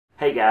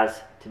Hey guys,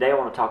 today I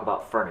want to talk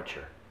about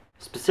furniture.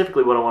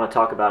 Specifically what I want to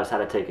talk about is how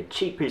to take a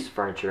cheap piece of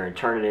furniture and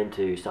turn it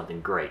into something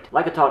great.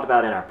 Like I talked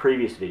about in our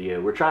previous video,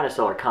 we're trying to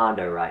sell our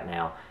condo right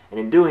now, and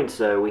in doing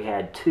so we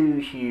had two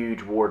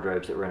huge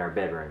wardrobes that were in our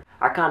bedroom.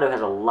 Our condo has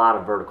a lot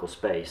of vertical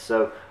space,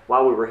 so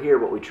while we were here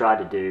what we tried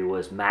to do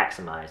was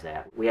maximize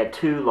that. We had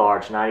two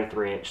large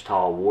 93-inch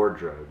tall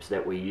wardrobes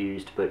that we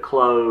used to put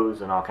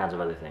clothes and all kinds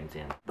of other things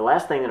in. The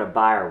last thing that a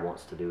buyer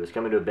wants to do is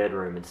come into a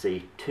bedroom and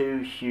see two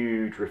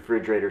huge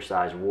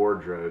refrigerator-sized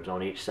wardrobes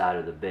on each side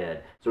of the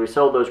bed. So we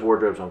sold those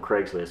wardrobes on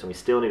Craigslist, and we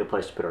still need a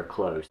place to put our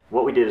clothes.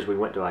 What we did is we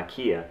went to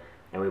IKEA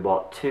and we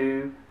bought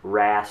two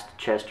Rast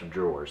chest of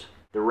drawers.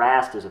 The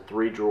Rast is a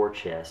 3-drawer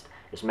chest.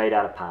 It's made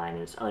out of pine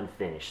and it's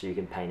unfinished, so you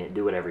can paint it,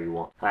 do whatever you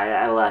want.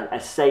 I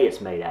say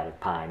it's made out of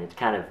pine. It's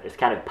kind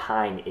of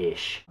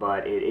pine-ish,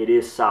 but it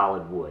is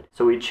solid wood.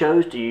 So we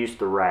chose to use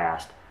the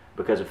Rast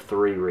because of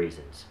 3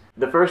 reasons.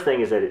 The first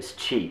thing is that it's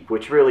cheap,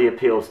 which really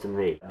appeals to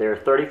me. They're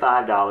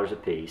 $35 a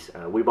piece.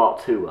 We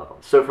bought 2 of them.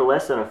 So for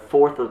less than a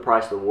fourth of the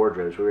price of the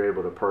wardrobes, we were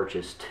able to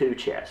purchase 2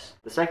 chests.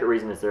 The second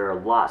reason is they're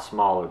a lot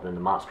smaller than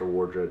the monster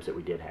wardrobes that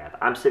we did have.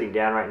 I'm sitting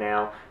down right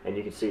now, and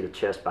you can see the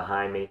chest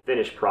behind me.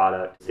 Finished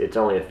product. It's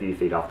only a few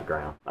feet off the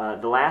ground.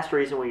 The last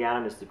reason we got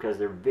them is because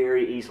they're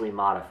very easily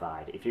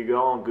modified. If you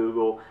go on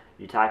Google,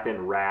 you type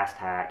in Rast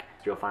hack,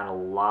 you'll find a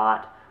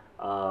lot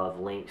of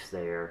links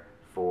there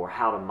for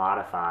how to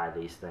modify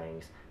these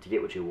things to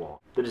get what you want.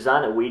 The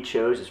design that we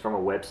chose is from a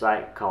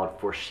website called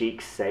For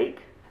Chic's Sake.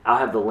 I'll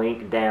have the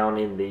link down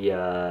in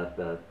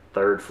the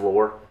 3rd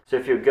floor. So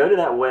if you go to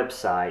that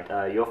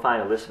website, you'll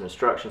find a list of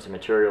instructions and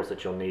materials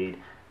that you'll need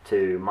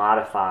to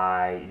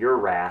modify your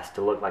Rast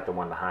to look like the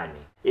one behind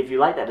me. If you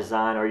like that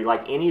design, or you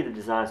like any of the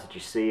designs that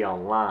you see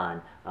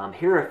online,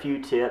 here are a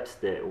few tips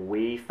that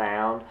we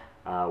found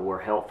were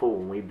helpful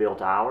when we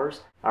built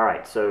ours.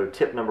 Alright, so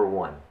tip number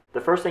 1. The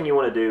first thing you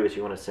want to do is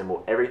you want to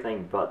assemble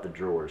everything but the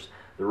drawers.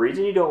 The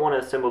reason you don't want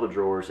to assemble the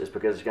drawers is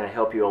because it's going to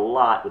help you a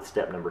lot with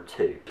step number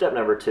 2. Step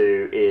number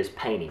 2 is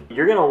painting.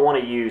 You're going to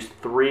want to use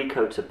 3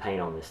 coats of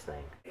paint on this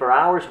thing. For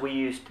ours we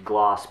used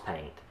gloss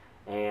paint,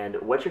 and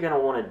what you're going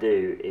to want to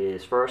do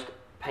is first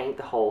paint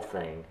the whole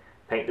thing,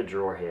 paint the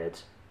drawer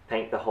heads,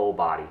 paint the whole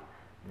body,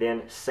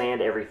 then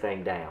sand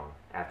everything down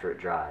after it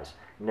dries.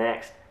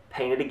 Next,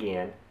 paint it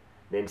again,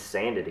 then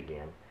sand it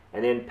again,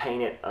 and then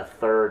paint it a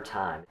 3rd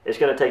time. It's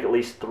going to take at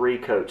least 3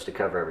 coats to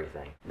cover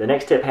everything. The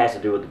next tip has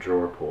to do with the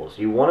drawer pulls.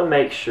 You want to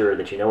make sure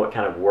that you know what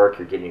kind of work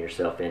you're getting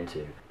yourself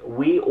into.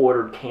 We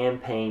ordered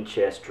campaign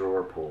chest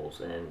drawer pulls,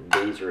 and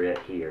these are it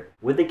here.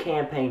 With the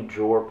campaign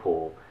drawer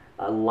pull,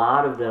 a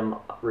lot of them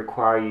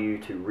require you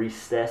to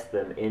recess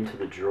them into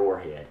the drawer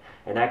head,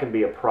 and that can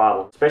be a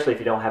problem, especially if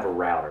you don't have a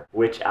router,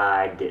 which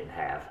I didn't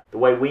have. The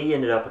way we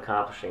ended up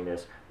accomplishing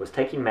this was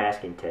taking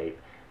masking tape,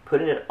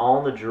 putting it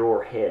on the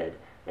drawer head,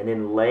 and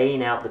then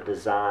laying out the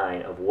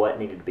design of what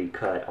needed to be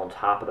cut on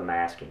top of the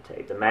masking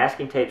tape. The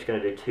masking tape is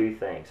going to do 2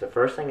 things. The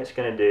first thing it's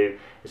going to do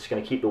is it's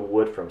going to keep the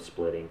wood from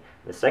splitting.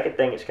 The second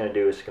thing it's going to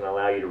do is it's going to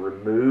allow you to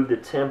remove the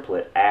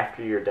template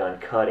after you're done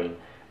cutting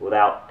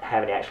without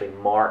having to actually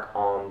mark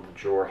on the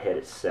drawer head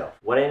itself.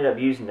 What I ended up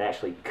using to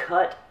actually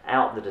cut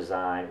out the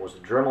design was a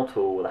Dremel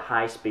tool with a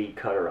high-speed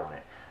cutter on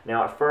it.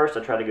 Now at first I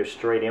tried to go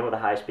straight in with a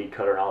high-speed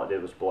cutter and all it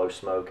did was blow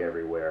smoke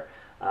everywhere.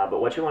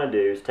 But what you want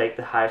to do is take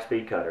the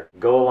high-speed cutter,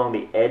 go along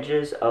the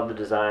edges of the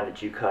design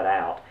that you cut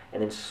out,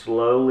 and then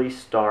slowly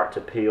start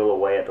to peel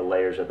away at the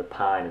layers of the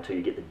pine until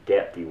you get the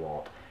depth you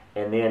want.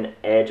 And then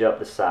edge up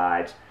the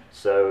sides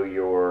so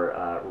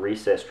your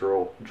recessed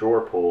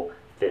drawer pull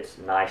fits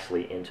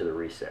nicely into the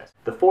recess.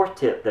 The 4th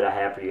tip that I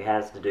have for you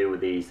has to do with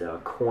these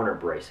corner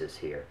braces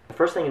here. The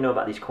first thing you know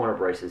about these corner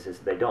braces is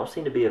they don't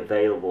seem to be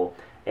available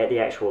at the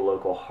actual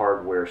local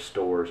hardware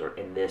stores or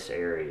in this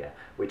area.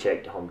 We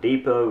checked Home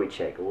Depot, we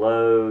checked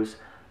Lowe's.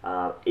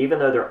 Even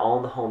though they're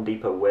on the Home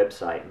Depot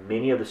website,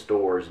 many of the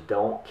stores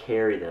don't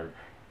carry them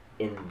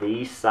in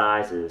these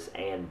sizes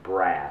and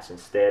brass.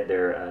 Instead,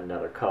 they're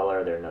another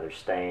color, they're another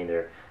stain,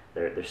 they're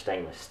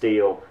stainless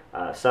steel,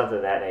 something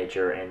of that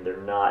nature, and they're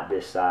not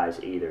this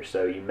size either.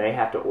 So you may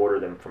have to order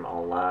them from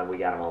online. We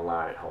got them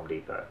online at Home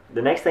Depot.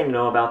 The next thing to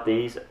know about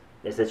these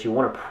is that you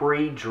want to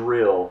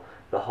pre-drill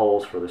the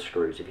holes for the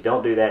screws. If you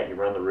don't do that, you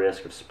run the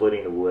risk of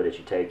splitting the wood as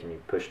you take and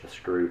you push the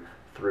screw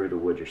through the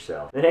wood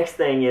yourself. The next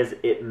thing is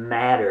it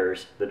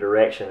matters the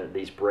direction that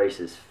these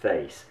braces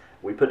face.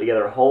 We put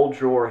together a whole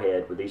drawer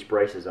head with these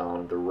braces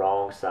on the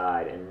wrong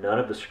side, and none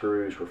of the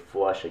screws were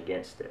flush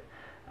against it.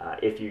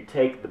 If you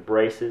take the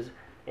braces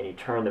and you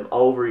turn them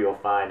over, you'll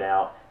find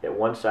out that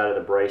one side of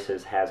the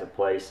braces has a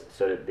place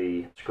so that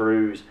the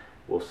screws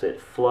will sit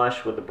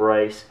flush with the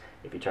brace.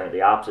 If you turn it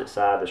the opposite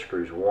side, the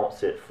screws won't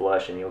sit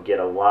flush and you'll get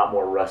a lot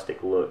more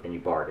rustic look than you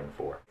bargained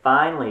for.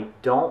 Finally,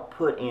 don't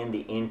put in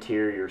the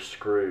interior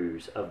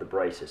screws of the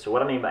braces. So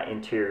what I mean by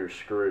interior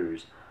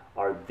screws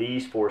are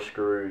these 4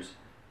 screws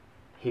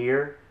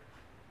here,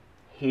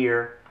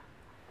 here,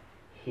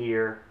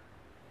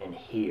 and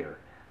here.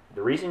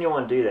 The reason you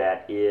want to do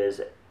that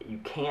is you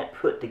can't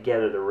put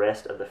together the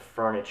rest of the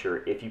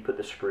furniture if you put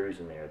the screws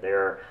in there. There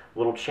are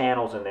little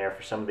channels in there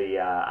for some of the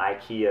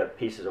IKEA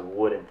pieces of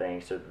wood and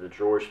things so that the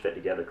drawers fit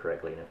together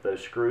correctly. And if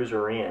those screws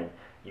are in,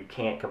 you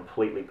can't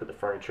completely put the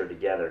furniture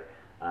together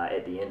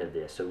at the end of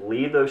this. So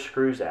leave those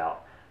screws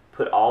out,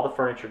 put all the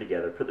furniture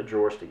together, put the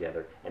drawers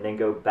together, and then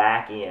go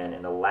back in,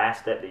 and the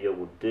last step that you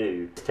will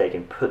do is take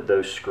and put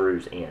those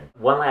screws in.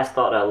 One last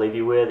thought I'll leave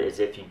you with is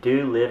if you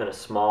do live in a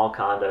small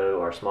condo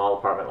or a small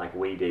apartment like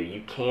we do,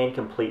 you can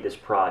complete this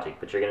project,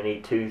 but you're going to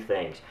need two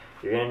things.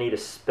 You're going to need a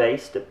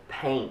space to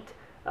paint,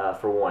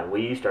 for one.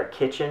 We used our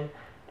kitchen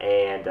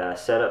and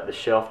set up the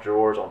shelf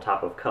drawers on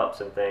top of cups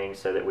and things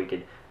so that we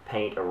could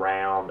paint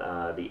around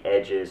the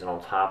edges and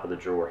on top of the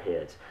drawer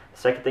heads. The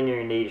second thing you're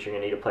going to need is you're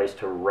going to need a place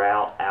to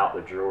route out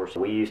the drawers.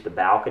 So we used the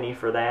balcony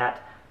for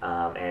that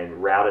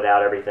and routed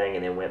out everything,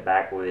 and then went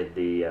back with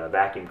the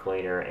vacuum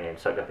cleaner and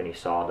sucked up any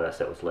sawdust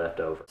that was left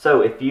over.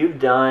 So if you've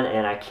done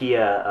an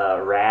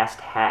IKEA Rast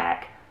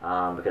hack,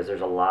 because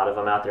there's a lot of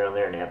them out there on the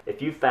internet,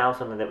 if you found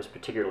something that was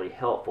particularly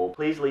helpful,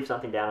 please leave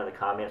something down in the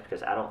comments,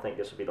 because I don't think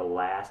this will be the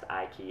last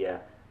IKEA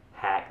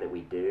hack that we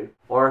do.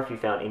 Or if you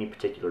found any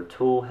particular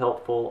tool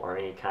helpful or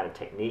any kind of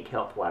technique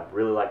helpful, I'd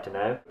really like to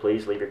know.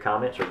 Please leave your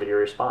comments or video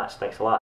response. Thanks a lot.